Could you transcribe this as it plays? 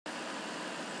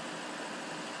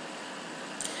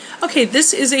Okay,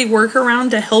 this is a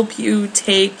workaround to help you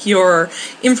take your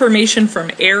information from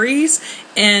AERIES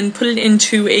and put it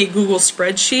into a Google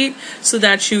spreadsheet so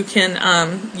that you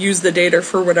can use the data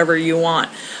for whatever you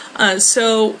want.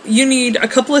 So you need a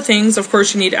couple of things. Of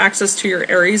course, you need access to your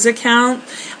AERIES account.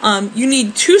 You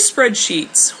need two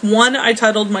spreadsheets. One I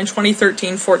titled my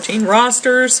 2013-14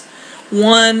 rosters.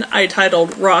 One I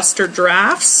titled roster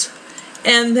drafts.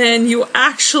 And then you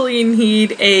actually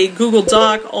need a Google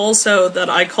Doc also that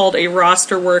I called a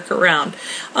roster workaround.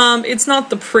 It's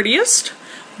not the prettiest,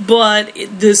 but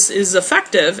this is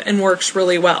effective and works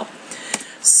really well.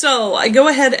 So I go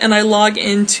ahead and I log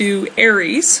into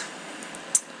AERIES,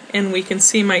 and we can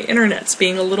see my internet's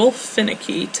being a little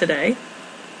finicky today.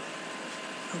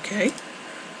 Okay.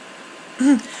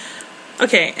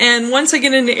 Okay, and once I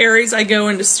get into AERIES, I go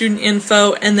into student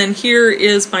info, and then here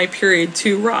is my period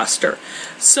 2 roster.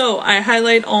 So I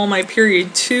highlight all my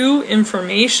period 2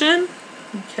 information,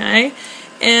 okay,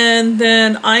 and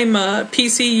then I'm a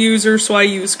PC user, so I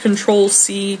use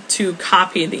Control-C to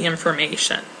copy the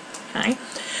information, okay.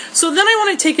 So then I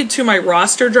want to take it to my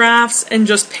roster drafts and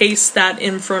just paste that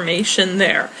information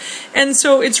there. And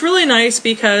so it's really nice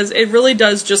because it really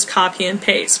does just copy and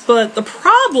paste. But the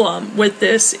problem with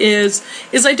this is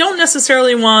I don't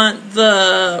necessarily want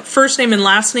the first name and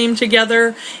last name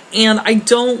together, and I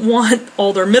don't want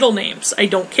all their middle names. I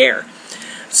don't care.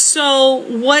 So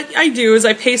what I do is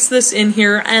I paste this in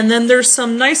here, and then there's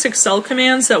some nice Excel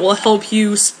commands that will help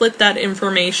you split that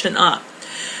information up.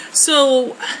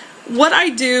 So what I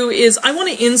do is I want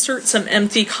to insert some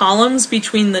empty columns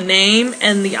between the name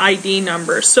and the ID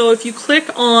number. So if you click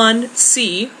on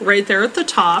C right there at the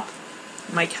top,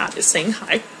 my cat is saying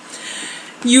hi,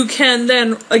 you can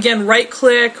then again right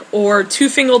click or two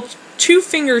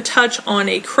finger touch on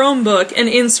a Chromebook and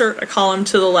insert a column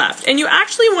to the left. And you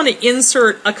actually want to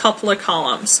insert a couple of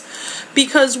columns,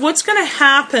 because what's going to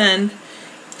happen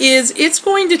is it's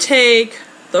going to take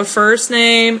the first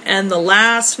name and the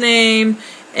last name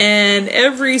and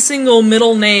every single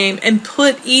middle name and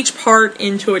put each part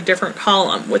into a different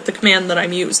column with the command that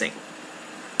I'm using.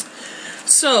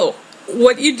 So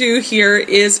what you do here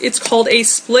is it's called a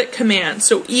split command.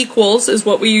 So equals is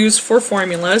what we use for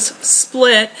formulas,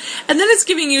 split, and then it's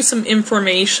giving you some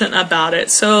information about it.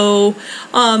 So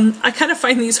I kind of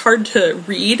find these hard to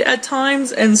read at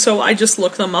times, and so I just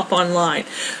look them up online.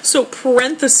 So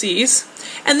parentheses,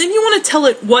 and then you want to tell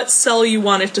it what cell you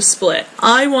want it to split.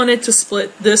 I want it to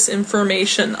split this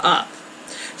information up.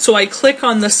 So I click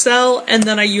on the cell and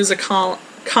then I use a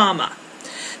comma.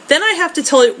 Then I have to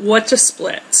tell it what to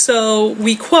split. So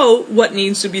we quote what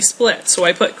needs to be split. So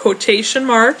I put quotation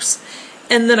marks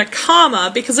and then a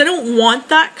comma, because I don't want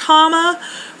that comma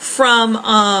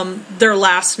from their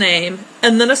last name,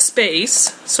 and then a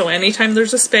space. So anytime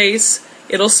there's a space,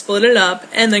 it'll split it up,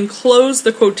 and then close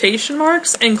the quotation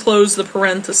marks and close the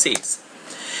parentheses.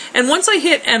 And once I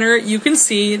hit enter, you can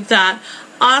see that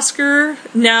Oscar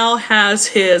now has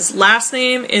his last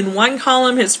name in one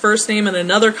column, his first name in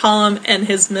another column, and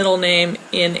his middle name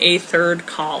in a third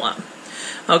column.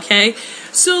 Okay,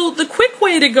 so the quick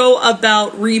way to go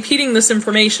about repeating this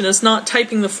information is not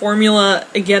typing the formula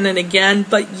again and again,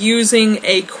 but using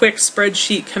a quick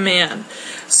spreadsheet command.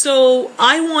 So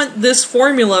I want this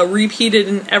formula repeated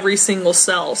in every single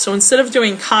cell. So instead of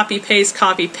doing copy,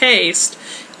 paste,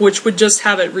 which would just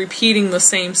have it repeating the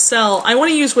same cell, I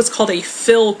want to use what's called a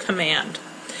fill command.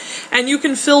 And you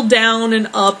can fill down and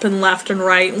up and left and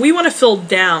right. We want to fill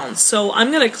down. So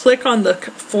I'm going to click on the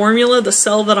formula, the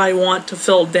cell that I want to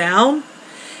fill down,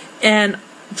 and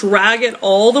drag it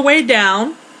all the way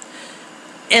down.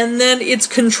 And then it's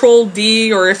Control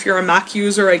D, or if you're a Mac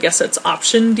user, I guess it's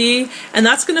Option D. And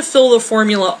that's going to fill the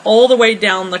formula all the way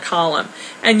down the column.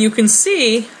 And you can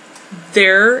see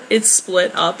there it's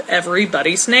split up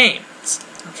everybody's names.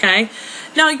 Okay?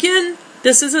 Now again,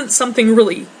 this isn't something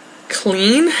really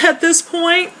clean at this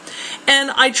point,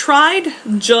 and I tried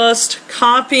just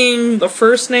copying the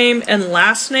first name and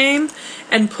last name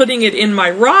and putting it in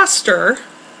my roster,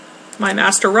 my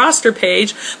master roster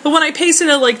page, but when I pasted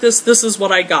it like this, this is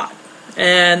what I got,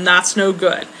 and that's no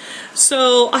good.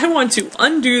 So I want to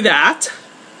undo that,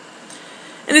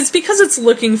 and it's because it's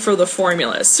looking for the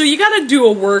formulas. So you got to do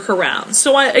a workaround.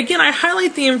 So I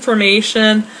highlight the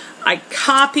information, I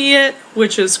copy it,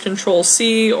 which is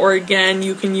Control-C, or again,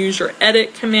 you can use your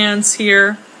edit commands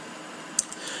here.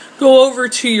 Go over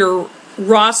to your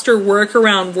roster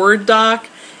workaround Word doc,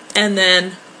 and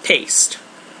then paste.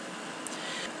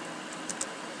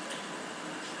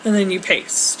 And then you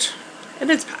paste.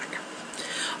 And it's back.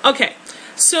 Okay,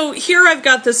 so here I've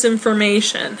got this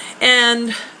information,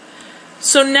 and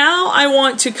So now I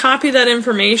want to copy that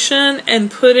information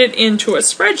and put it into a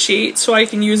spreadsheet so I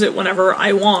can use it whenever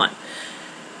I want.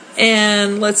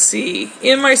 And let's see,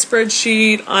 in my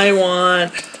spreadsheet I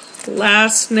want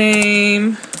last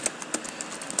name,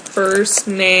 first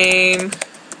name,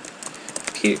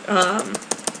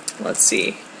 let's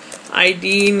see,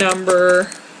 ID number,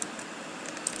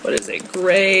 what is it,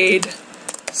 grade,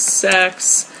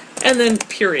 sex, and then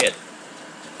period.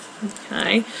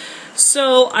 Okay,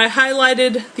 so I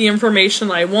highlighted the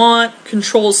information I want,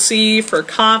 Control C for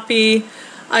copy.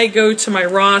 I go to my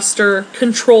roster,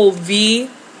 Control V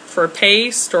for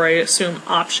paste, or I assume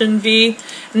Option V,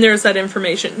 and there's that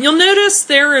information. You'll notice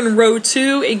there in row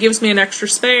 2, it gives me an extra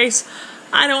space.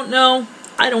 I don't know,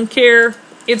 I don't care.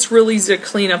 It's real easy to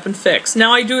clean up and fix.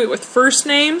 Now I do it with first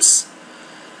names.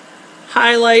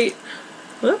 Highlight,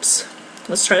 whoops,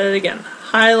 let's try that again.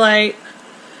 Highlight,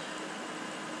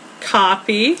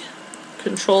 copy,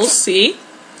 Control C,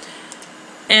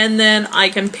 and then I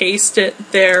can paste it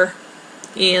there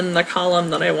in the column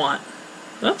that I want.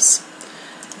 Whoops.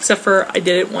 Except for I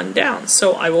did it one down,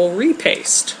 so I will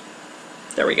repaste.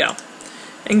 There we go.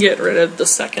 And get rid of the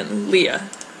second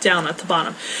Leah down at the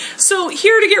bottom. So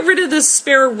here, to get rid of this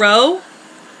spare row,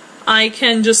 I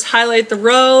can just highlight the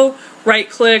row, right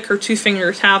click or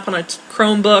 2-finger tap on a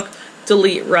Chromebook,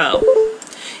 delete row.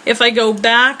 If I go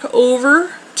back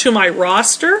over to my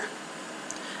roster,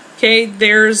 okay,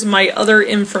 there's my other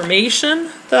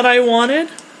information that I wanted.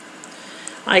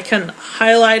 I can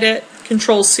highlight it,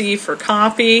 Control C for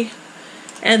copy,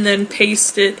 and then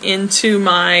paste it into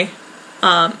my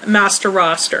master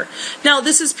roster. Now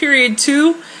this is period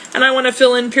 2, and I want to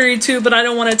fill in period 2, but I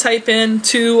don't want to type in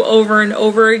 2 over and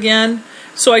over again.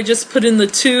 So I just put in the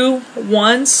 2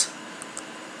 once,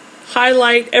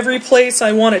 highlight every place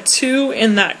I want a 2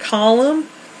 in that column,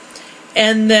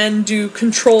 and then do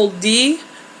Control D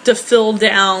to fill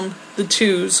down the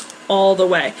 2's all the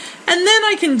way. And then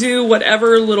I can do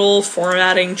whatever little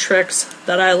formatting tricks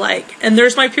that I like. And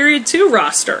there's my period 2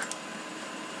 roster.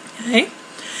 Okay,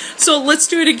 so let's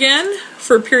do it again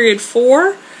for period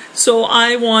 4. So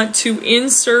I want to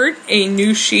insert a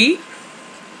new sheet,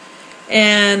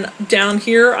 and down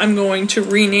here I'm going to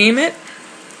rename it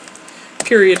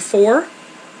period 4.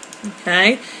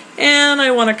 Okay, and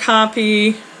I want to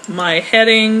copy my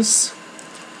headings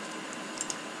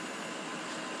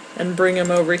and bring them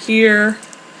over here.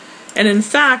 And in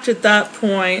fact, at that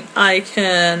point, I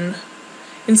can,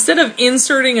 instead of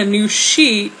inserting a new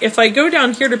sheet, if I go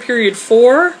down here to period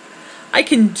 4, I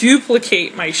can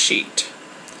duplicate my sheet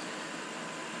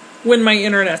when my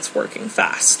internet's working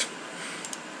fast.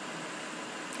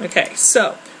 Okay,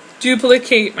 so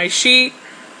duplicate my sheet.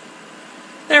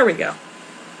 There we go.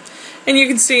 And you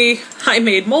can see I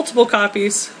made multiple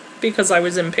copies because I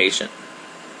was impatient.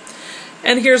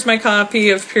 And here's my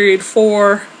copy of period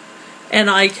 4, and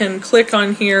I can click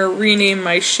on here, rename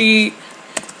my sheet,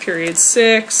 period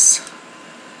 6,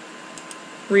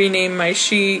 rename my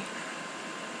sheet,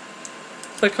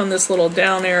 click on this little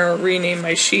down arrow, rename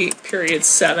my sheet, period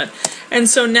 7. And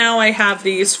so now I have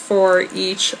these for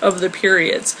each of the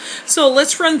periods. So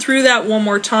let's run through that one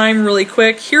more time really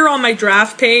quick. Here on my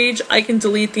draft page, I can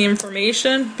delete the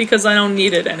information because I don't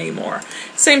need it anymore.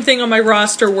 Same thing on my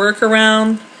roster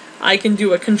workaround. I can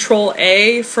do a Control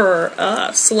A for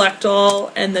select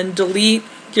all and then delete,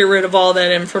 get rid of all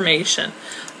that information.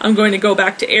 I'm going to go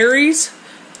back to AERIES,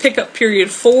 pick up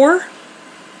period 4,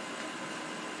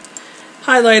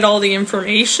 highlight all the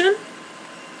information,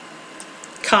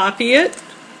 copy it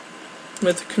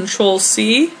with Control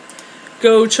C,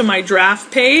 go to my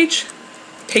draft page,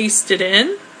 paste it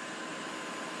in,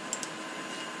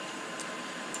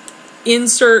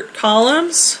 insert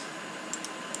columns.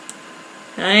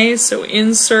 Okay, so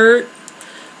insert,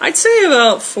 I'd say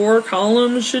about 4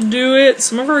 columns should do it.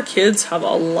 Some of our kids have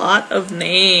a lot of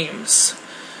names.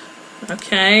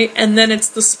 Okay, and then it's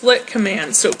the split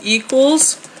command. So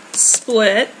equals,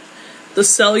 split, the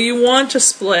cell you want to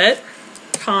split,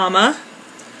 comma,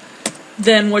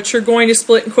 then what you're going to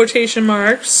split in quotation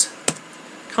marks,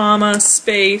 comma,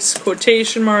 space,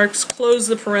 quotation marks, close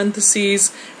the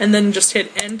parentheses, and then just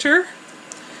hit enter.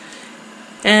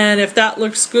 And if that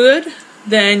looks good,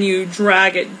 then you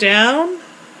drag it down,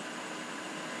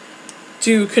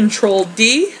 do Control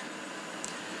D,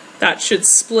 that should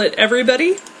split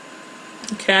everybody.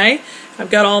 Okay, I've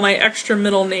got all my extra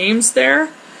middle names there.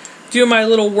 Do my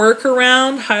little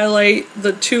workaround, highlight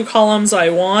the 2 columns I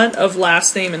want of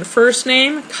last name and first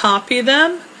name, copy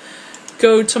them,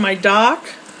 go to my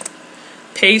doc,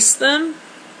 paste them,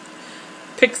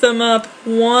 pick them up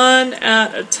one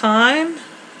at a time.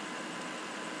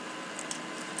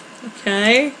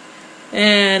 Okay,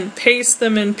 and paste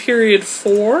them in period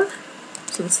 4,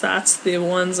 since that's the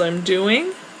ones I'm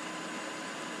doing.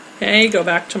 Okay, go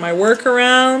back to my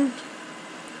workaround.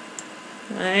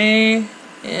 Okay,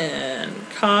 and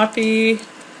copy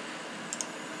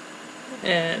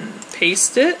and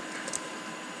paste it.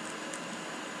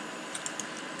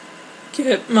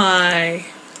 Get my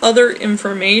other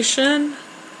information.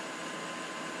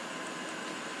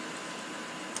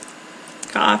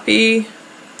 Copy,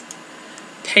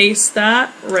 paste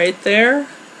that right there.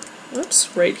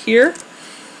 Oops, right here.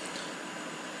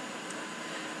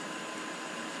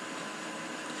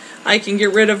 I can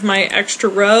get rid of my extra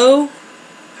row,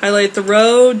 highlight the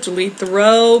row, delete the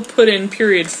row, put in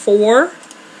period 4,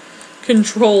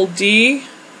 Control D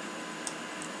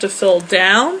to fill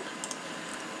down.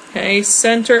 Okay,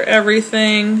 center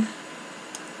everything,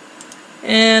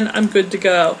 and I'm good to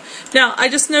go. Now, I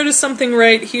just noticed something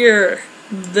right here,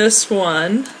 this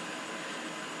one,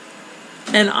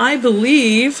 and I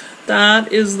believe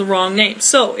that is the wrong name.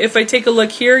 So, if I take a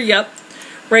look here, yep,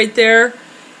 right there,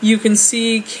 you can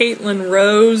see Caitlin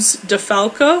Rose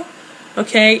DeFalco.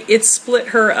 Okay, it split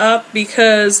her up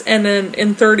because, and then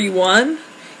in 31,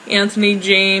 Anthony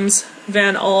James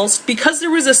Van Alst, because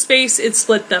there was a space, it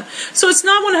split them. So it's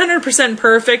not 100%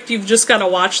 perfect, you've just got to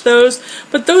watch those,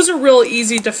 but those are real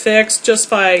easy to fix just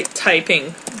by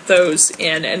typing those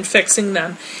in and fixing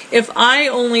them. If I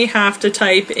only have to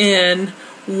type in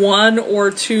 1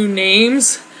 or 2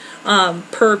 names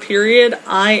per period,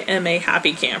 I am a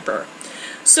happy camper.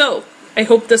 So, I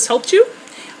hope this helped you.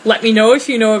 Let me know if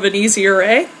you know of an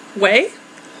easier way,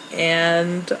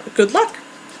 and good luck.